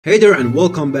Hey there and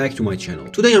welcome back to my channel.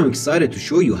 Today I'm excited to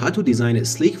show you how to design a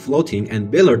sleek floating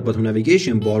and bailout bottom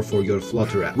navigation bar for your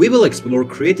Flutter app. We will explore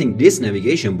creating this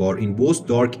navigation bar in both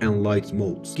dark and light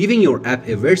modes, giving your app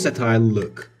a versatile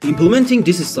look. Implementing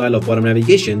this style of bottom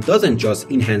navigation doesn't just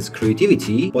enhance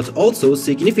creativity, but also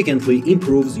significantly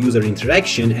improves user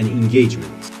interaction and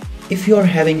engagement. If you are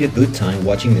having a good time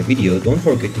watching the video, don't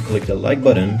forget to click the like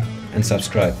button and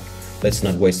subscribe. Let's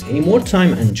not waste any more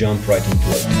time and jump right into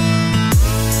it.